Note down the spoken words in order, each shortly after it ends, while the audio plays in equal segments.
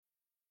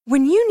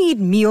When you need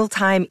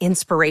mealtime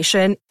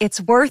inspiration,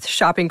 it's worth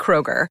shopping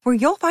Kroger, where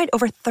you'll find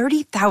over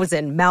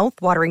 30,000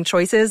 mouth-watering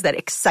choices that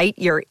excite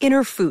your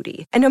inner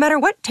foodie. And no matter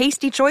what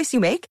tasty choice you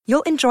make,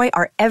 you'll enjoy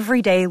our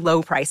everyday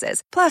low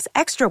prices, plus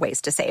extra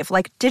ways to save,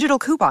 like digital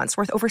coupons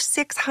worth over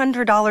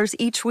 $600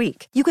 each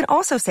week. You can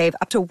also save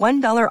up to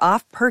 $1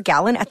 off per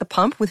gallon at the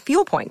pump with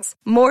fuel points.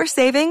 More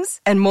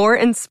savings and more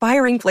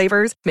inspiring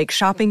flavors make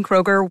shopping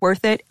Kroger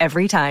worth it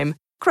every time.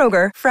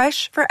 Kroger,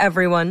 fresh for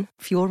everyone.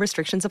 Fuel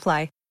restrictions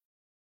apply.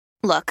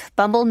 Look,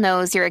 Bumble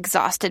knows you're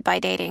exhausted by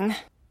dating.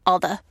 All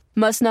the,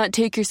 must not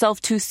take yourself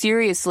too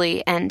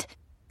seriously, and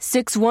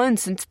 6'1"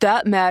 since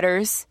that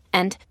matters,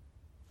 and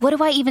what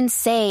do I even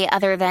say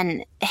other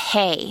than,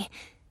 hey?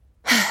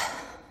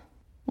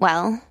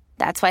 Well,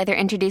 that's why they're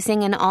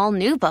introducing an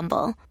all-new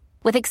Bumble,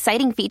 with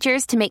exciting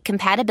features to make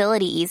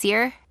compatibility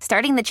easier,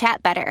 starting the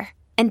chat better,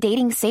 and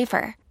dating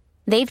safer.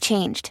 They've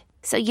changed,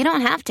 so you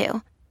don't have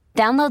to.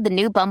 Download the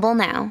new Bumble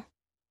now.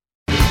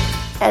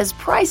 As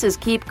prices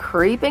keep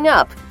creeping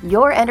up,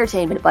 your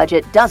entertainment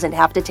budget doesn't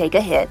have to take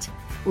a hit.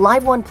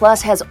 Live One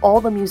Plus has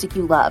all the music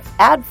you love,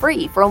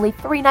 ad-free for only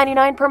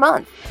 $3.99 per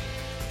month.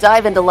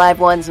 Dive into Live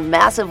One's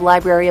massive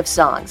library of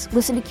songs,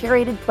 listen to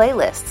curated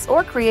playlists,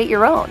 or create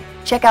your own.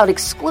 Check out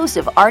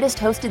exclusive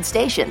artist-hosted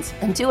stations,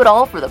 and do it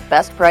all for the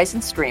best price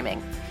in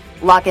streaming.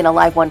 Lock in a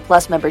Live One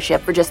Plus membership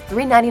for just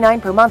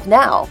 $3.99 per month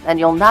now, and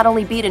you'll not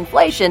only beat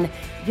inflation,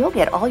 you'll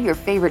get all your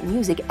favorite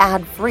music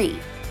ad-free.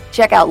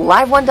 Check out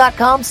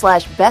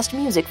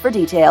liveone.com/bestmusic for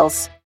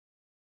details.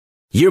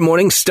 Your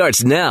morning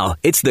starts now.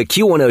 It's the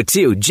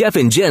Q102 Jeff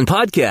and Jen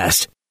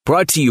podcast,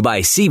 brought to you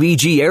by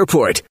CBG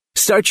Airport.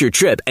 Start your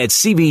trip at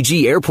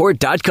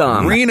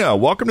CBGAirport.com. Rena,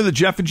 welcome to the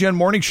Jeff and Jen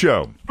morning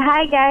show.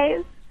 Hi,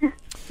 guys.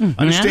 I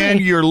understand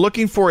you're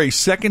looking for a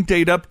second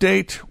date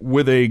update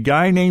with a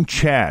guy named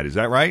Chad. Is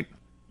that right?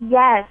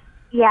 Yes.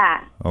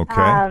 Yeah.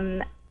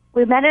 Okay.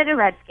 We met at a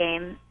Reds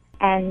game,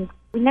 and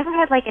we never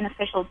had, like, an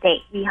official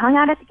date. We hung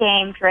out at the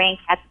game, drank,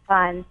 had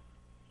fun.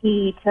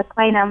 He took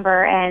my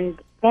number, and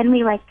then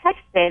we, like,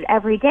 texted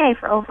every day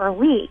for over a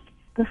week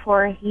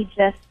before he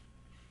just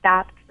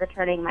stopped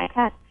returning my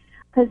text.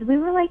 Because we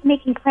were, like,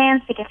 making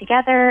plans to get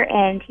together,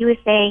 and he was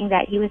saying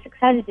that he was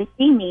excited to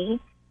see me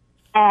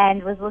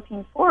and was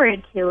looking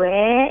forward to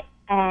it,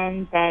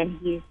 and then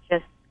he's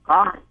just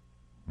gone.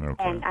 Okay.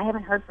 And I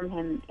haven't heard from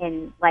him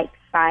in, like,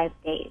 5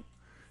 days.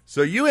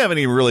 So you haven't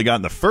even really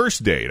gotten the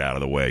first date out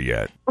of the way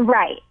yet.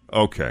 Right.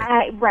 Okay.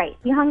 Right.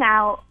 We hung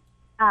out,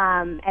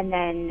 and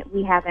then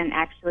we haven't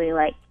actually,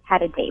 like,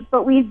 had a date.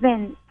 But we've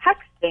been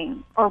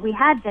texting, or we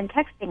had been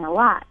texting a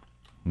lot.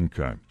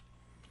 Okay.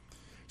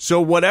 So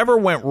whatever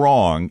went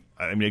wrong,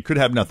 I mean, it could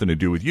have nothing to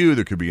do with you.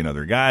 There could be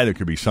another guy. There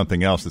could be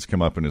something else that's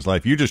come up in his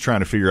life. You're just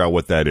trying to figure out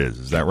what that is.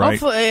 Is that right?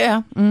 Hopefully,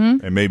 yeah.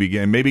 Mm-hmm. And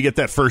maybe get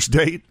that first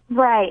date?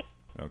 Right.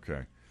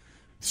 Okay.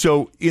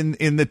 So in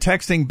the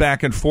texting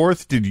back and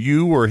forth, did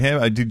you or him,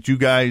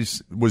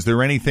 was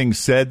there anything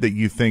said that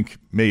you think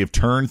may have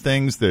turned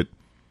things that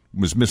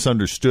was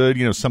misunderstood?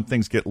 You know, some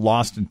things get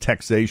lost in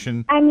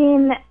textation. I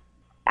mean,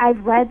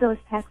 I've read those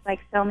texts, like,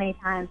 so many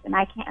times, and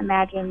I can't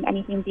imagine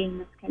anything being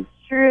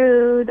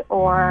misconstrued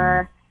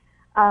or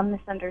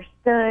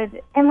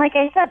misunderstood. And like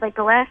I said, like,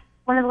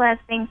 one of the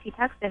last things he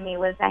texted me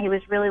was that he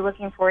was really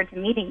looking forward to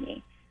meeting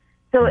me.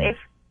 So if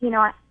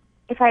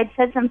I had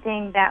said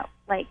something that,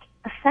 like,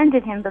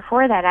 offended him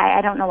before that,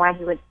 I don't know why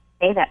he would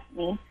say that to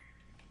me.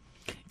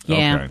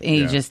 Yeah, Okay,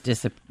 he yeah. just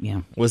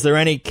yeah. Was there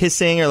any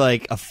kissing or,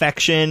 like,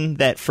 affection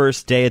that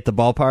first day at the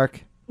ballpark?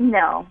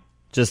 No.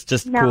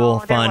 Just No, cool,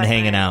 there fun, wasn't.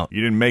 hanging out.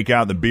 You didn't make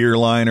out the beer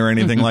line or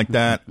anything like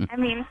that? I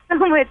mean, so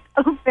much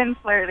open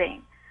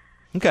flirting.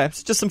 Okay,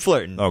 so just some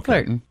flirting. Okay.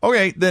 Flirting.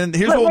 Okay, then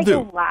here's But, what we'll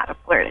like, do. a lot of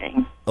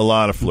flirting. A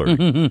lot of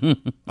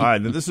flirting. All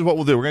right, then this is what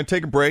we'll do. We're going to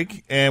take a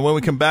break, and when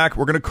we come back,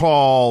 we're going to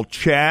call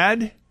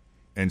Chad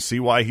and see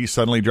why he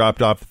suddenly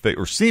dropped off the face,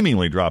 or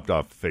seemingly dropped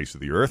off the face of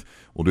the earth.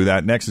 We'll do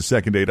that next. The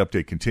second date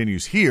update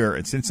continues here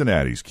at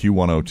Cincinnati's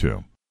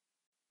Q102.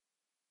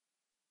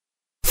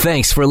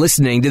 Thanks for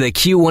listening to the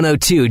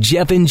Q102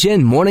 Jeff and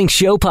Jen Morning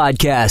Show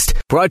podcast,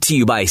 brought to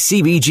you by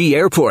CBG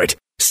Airport.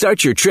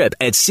 Start your trip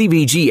at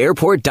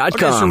CBGAirport.com.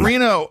 Okay, so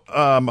Reno,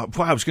 I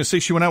was going to say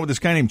she went out with this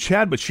guy named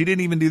Chad, but she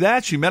didn't even do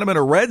that. She met him at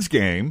a Reds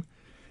game.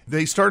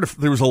 There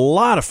was a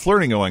lot of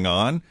flirting going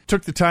on.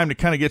 Took the time to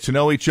kind of get to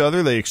know each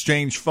other. They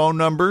exchanged phone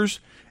numbers.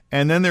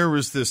 And then there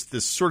was this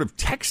sort of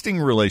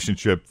texting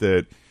relationship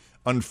that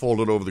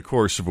unfolded over the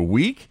course of a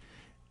week.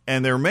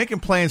 And they were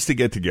making plans to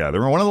get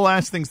together. And one of the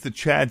last things that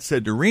Chad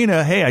said to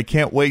Rena, hey,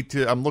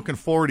 I'm looking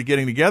forward to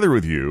getting together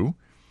with you.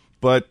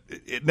 But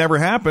it never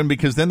happened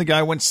because then the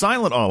guy went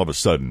silent all of a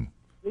sudden.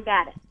 You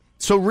got it.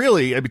 So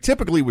really, I mean,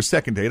 typically with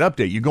second date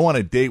update, you go on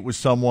a date with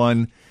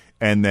someone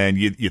and then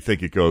you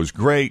think it goes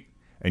great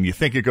and you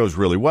think it goes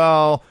really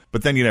well,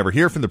 but then you never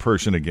hear from the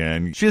person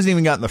again. She hasn't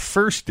even gotten the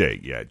first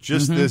date yet.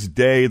 Just this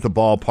day at the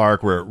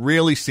ballpark where it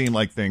really seemed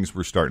like things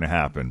were starting to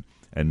happen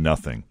and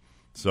nothing.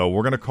 So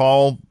we're going to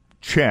call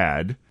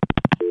Chad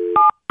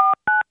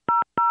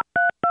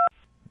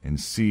and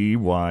see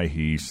why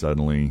he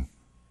suddenly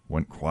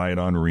went quiet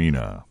on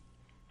Rena.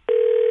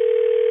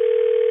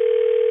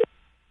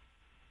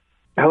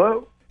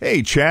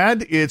 Hey,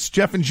 Chad, it's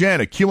Jeff and Jen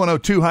at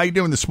Q102. How you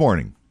doing this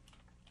morning?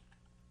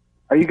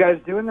 Are you guys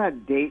doing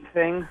that date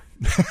thing?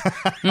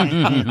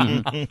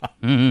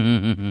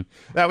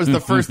 That was the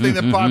first thing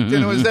that popped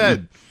into his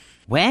head.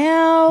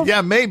 Well,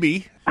 Yeah,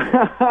 maybe.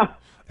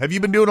 Have you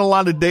been doing a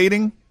lot of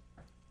dating?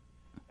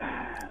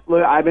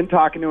 Look, I've been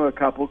talking to a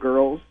couple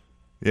girls,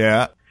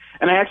 Yeah.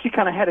 and I actually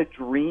kind of had a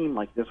dream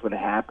like this would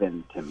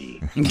happen to me.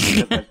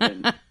 Because I've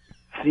been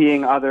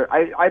seeing other.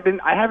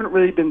 I haven't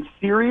really been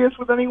serious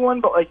with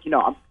anyone, but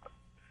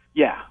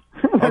yeah.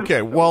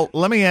 Okay, well,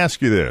 let me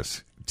ask you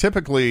this.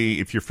 Typically,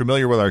 if you're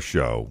familiar with our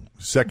show,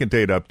 second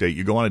date update,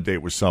 you go on a date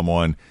with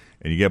someone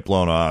and you get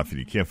blown off and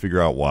you can't figure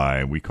out why,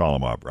 and we call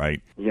them up,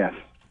 right? Yes.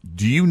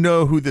 Do you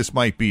know who this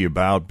might be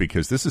about?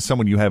 Because this is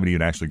someone you haven't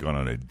even actually gone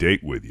on a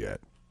date with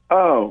yet.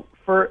 Oh,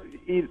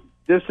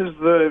 this is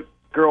the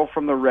girl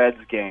from the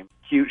Reds game.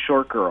 Cute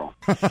short girl.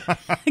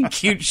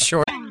 cute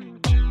short.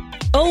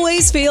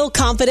 Always feel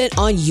confident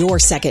on your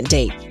second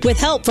date. With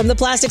help from the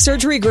Plastic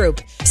Surgery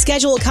Group.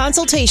 Schedule a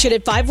consultation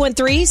at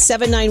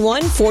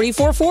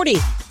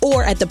 513-791-4440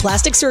 or at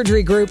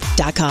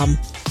theplasticsurgerygroup.com.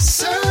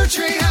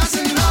 Surgery has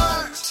an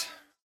art.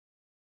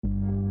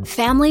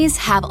 Families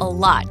have a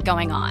lot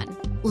going on.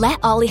 Let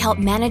Ollie help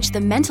manage the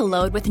mental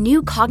load with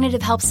new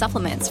cognitive help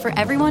supplements for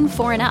everyone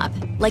 4 and up,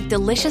 like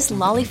delicious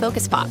Lolly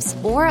Focus Pops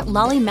or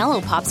Lolly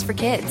Mellow Pops for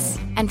kids.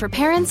 And for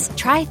parents,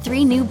 try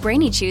 3 new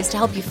Brainy Chews to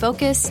help you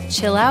focus,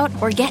 chill out,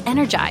 or get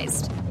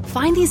energized.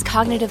 Find these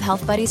cognitive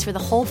health buddies for the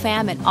whole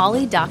fam at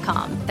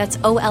ollie.com. That's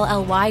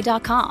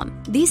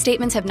OLLY.com. These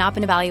statements have not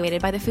been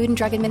evaluated by the Food and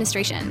Drug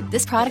Administration.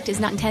 This product is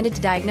not intended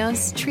to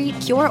diagnose, treat,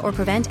 cure, or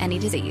prevent any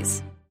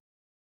disease.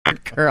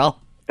 Girl.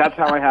 That's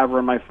how I have her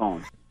on my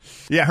phone.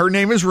 Yeah, her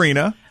name is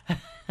Rena.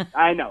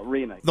 I know,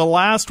 Rena.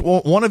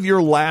 One of your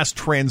last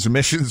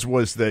transmissions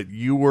was that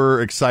you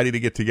were excited to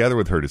get together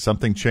with her. Did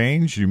something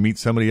change? You meet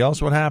somebody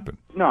else? What happened?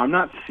 No, I'm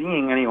not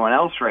seeing anyone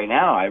else right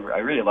now. I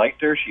really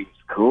liked her. She was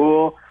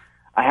cool.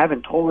 I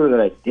haven't told her that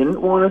I didn't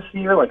want to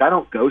see her. Like, I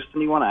don't ghost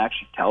anyone. I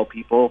actually tell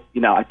people,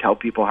 I tell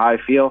people how I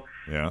feel.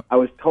 Yeah. I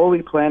was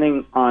totally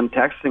planning on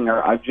texting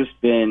her. I've just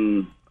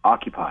been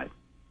occupied.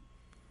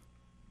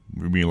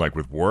 You mean like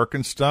with work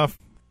and stuff?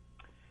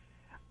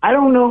 I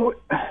don't know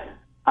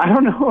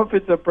if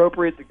it's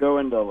appropriate to go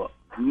into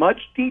much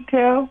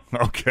detail.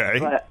 Okay.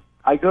 But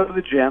I go to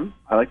the gym.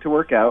 I like to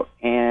work out,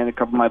 and a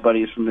couple of my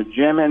buddies from the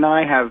gym and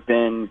I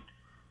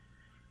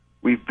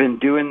we've been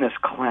doing this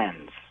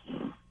cleanse.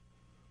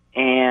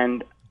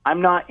 And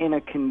I'm not in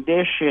a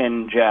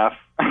condition, Jeff,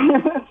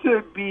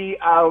 to be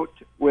out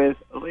with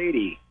a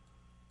lady.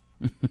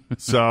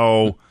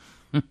 So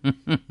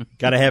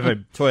Got to have a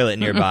toilet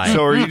nearby.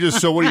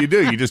 So what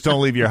do? You just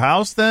don't leave your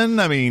house then?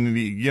 I mean,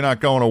 you're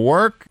not going to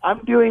work? I'm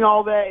doing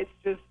all that. It's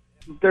just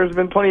there's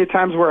been plenty of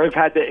times where I've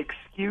had to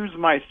excuse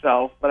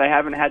myself, but I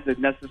haven't had to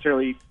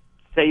necessarily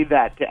say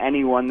that to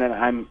anyone that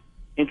I'm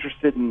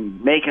interested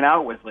in making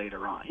out with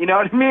later on. You know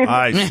what I mean?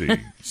 I see.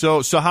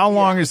 So how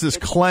long is this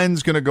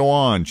cleanse going to go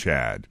on,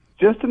 Chad?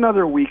 Just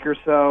another week or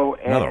so.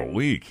 And, another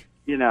week?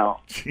 You know.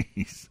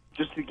 Jeez.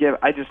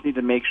 I just need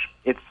to make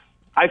sure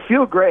I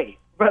feel great,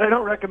 but I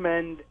don't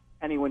recommend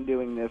anyone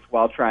doing this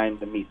while trying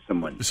to meet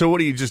someone. So are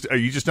you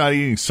just not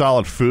eating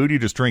solid food? You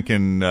just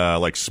drinking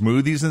like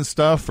smoothies and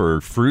stuff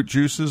or fruit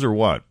juices or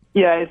what?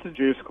 Yeah, it's a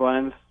juice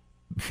cleanse.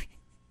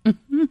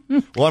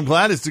 Well, I'm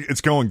glad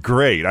it's going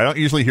great. I don't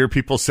usually hear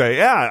people say,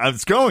 yeah,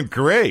 it's going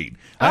great.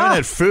 I haven't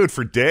had food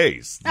for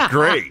days.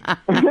 Great.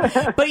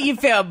 But you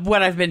feel,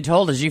 what I've been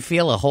told is you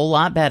feel a whole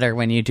lot better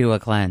when you do a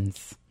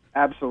cleanse.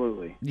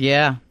 Absolutely.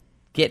 Yeah.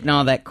 Getting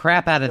all that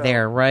crap out of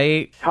there,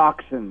 right?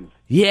 Toxins.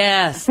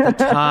 Yes, the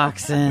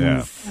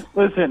toxins. Yeah.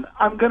 Listen,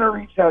 I'm going to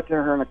reach out to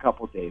her in a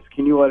couple of days.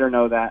 Can you let her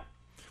know that?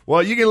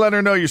 Well, you can let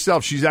her know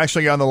yourself. She's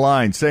actually on the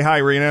line. Say hi,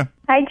 Rena.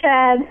 Hi,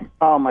 Chad.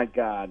 Oh, my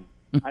God.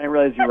 I didn't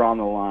realize you were on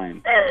the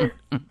line.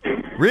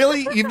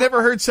 Really? You've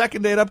never heard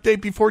Second Date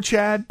Update before,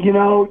 Chad? You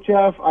know,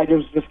 Jeff, I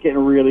was just getting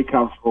really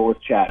comfortable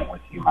with chatting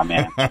with you, my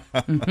man.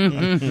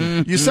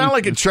 You sound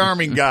like a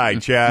charming guy,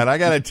 Chad. I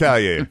got to tell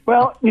you.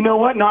 Well, you know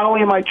what? Not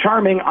only am I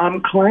charming, I'm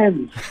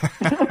cleansed.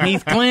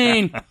 He's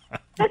clean.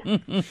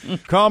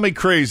 Call me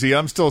crazy.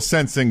 I'm still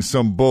sensing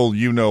some bull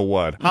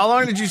you-know-what. How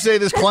long did you say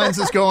this cleanse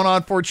is going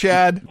on for,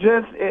 Chad?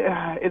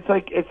 It's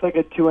like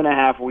a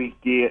 2.5 week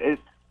deal.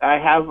 I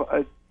have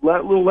a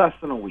little less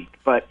than a week,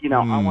 but, you know,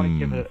 I want to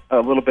give it a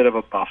little bit of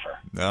a buffer.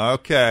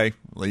 Okay.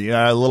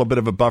 Yeah, a little bit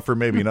of a buffer,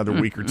 maybe another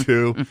week or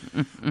two.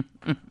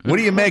 What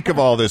do you make of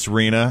all this,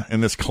 Rena,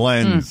 and this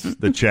cleanse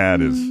that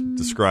Chad is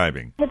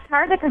describing? It's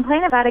hard to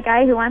complain about a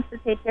guy who wants to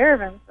take care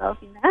of himself,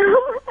 you know?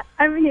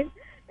 I mean,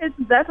 it's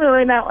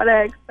definitely not what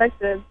I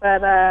expected,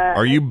 but...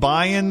 Are you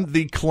buying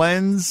the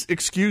cleanse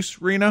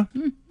excuse, Rena?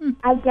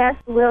 I guess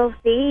we'll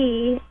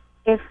see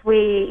if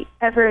we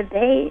ever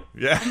date.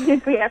 Yeah.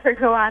 If we ever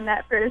go on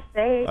that first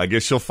date. I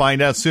guess you'll find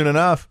out soon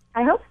enough.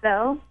 I hope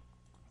so.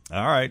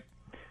 All right.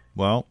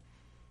 Well,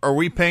 Are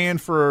we paying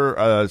for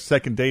a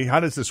second date? How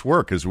does this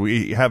work? Because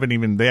they haven't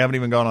even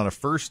gone on a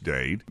first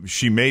date.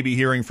 She may be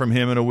hearing from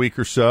him in a week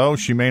or so.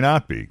 She may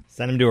not be.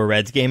 Send him to a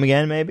Reds game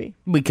again, maybe?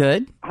 We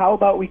could. How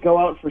about we go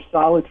out for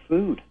solid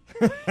food?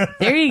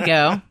 There you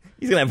go.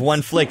 He's going to have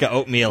one flake of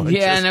oatmeal and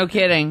Yeah, just no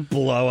kidding.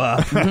 blow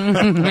up.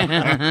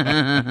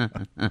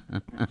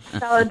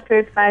 Solid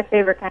food's my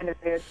favorite kind of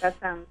food. That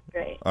sounds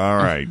great. All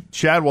right.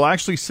 Chad, we'll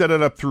actually set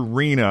it up through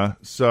Rena.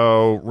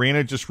 So,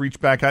 Rena, just reach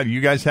back out.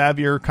 You guys have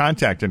your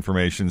contact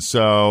information.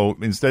 So,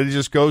 instead of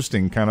just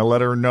ghosting, kind of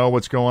let her know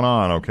what's going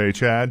on. Okay,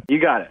 Chad?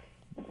 You got it.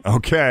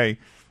 Okay.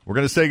 We're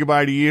going to say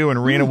goodbye to you,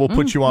 and Rena will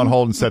put you on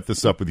hold and set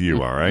this up with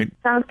you, all right?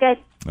 Sounds good.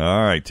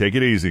 All right. Take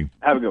it easy.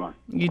 Have a good one.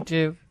 You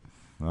too.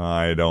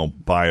 I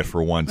don't buy it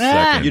for 1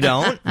 second. You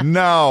don't?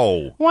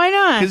 No. Why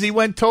not? Because he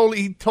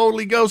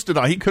totally ghosted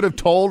her. He could have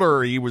told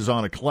her he was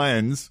on a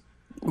cleanse.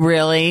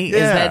 Really? Yeah.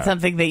 Is that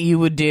something that you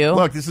would do?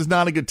 Look, this is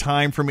not a good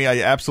time for me.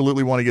 I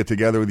absolutely want to get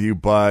together with you,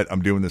 but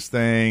I'm doing this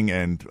thing,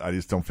 and I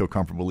just don't feel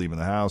comfortable leaving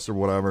the house or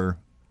whatever.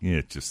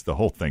 Yeah, the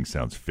whole thing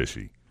sounds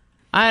fishy.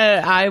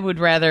 I would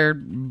rather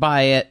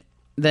buy it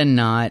than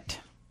not.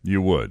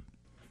 You would?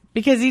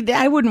 Because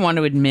I wouldn't want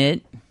to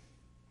admit.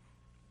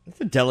 It's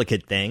a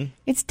delicate thing.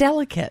 It's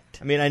delicate.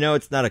 I mean, I know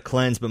it's not a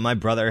cleanse, but my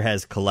brother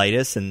has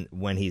colitis, and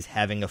when he's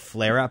having a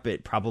flare-up,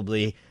 it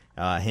probably,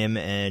 him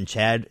and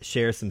Chad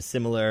share some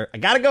similar, I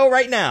gotta go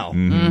right now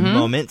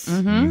moments.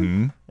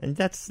 Mm-hmm. And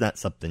that's not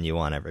something you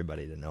want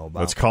everybody to know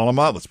about. Let's call him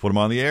up. Let's put him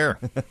on the air.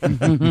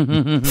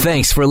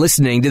 Thanks for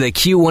listening to the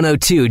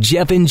Q102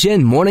 Jeff and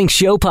Jen Morning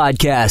Show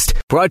podcast,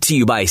 brought to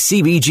you by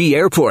CBG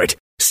Airport.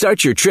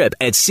 Start your trip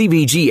at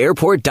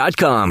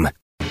CBGAirport.com.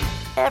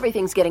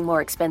 Everything's getting more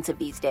expensive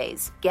these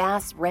days.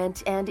 Gas,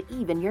 rent, and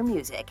even your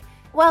music.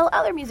 While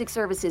other music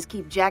services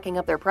keep jacking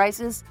up their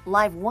prices,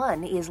 Live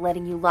One is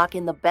letting you lock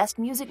in the best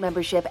music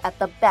membership at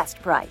the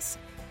best price.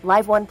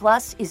 Live One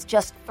Plus is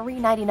just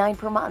 $3.99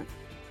 per month.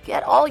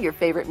 Get all your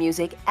favorite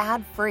music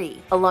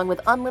ad-free, along with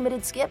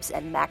unlimited skips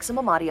and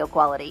maximum audio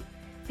quality.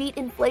 Beat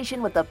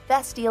inflation with the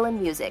best deal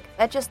in music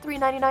at just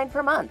 $3.99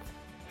 per month.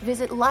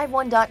 Visit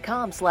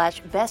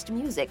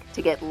liveone.com/bestmusic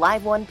to get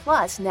Live One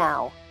Plus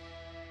now.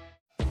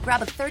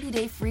 Grab a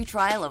 30-day free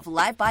trial of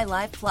Live by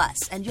Live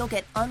Plus, and you'll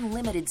get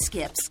unlimited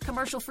skips,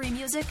 commercial-free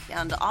music,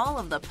 and all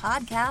of the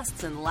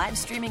podcasts and live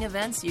streaming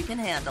events you can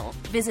handle.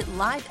 Visit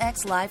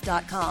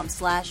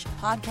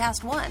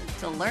livexlive.com/podcast1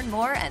 to learn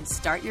more and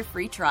start your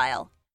free trial.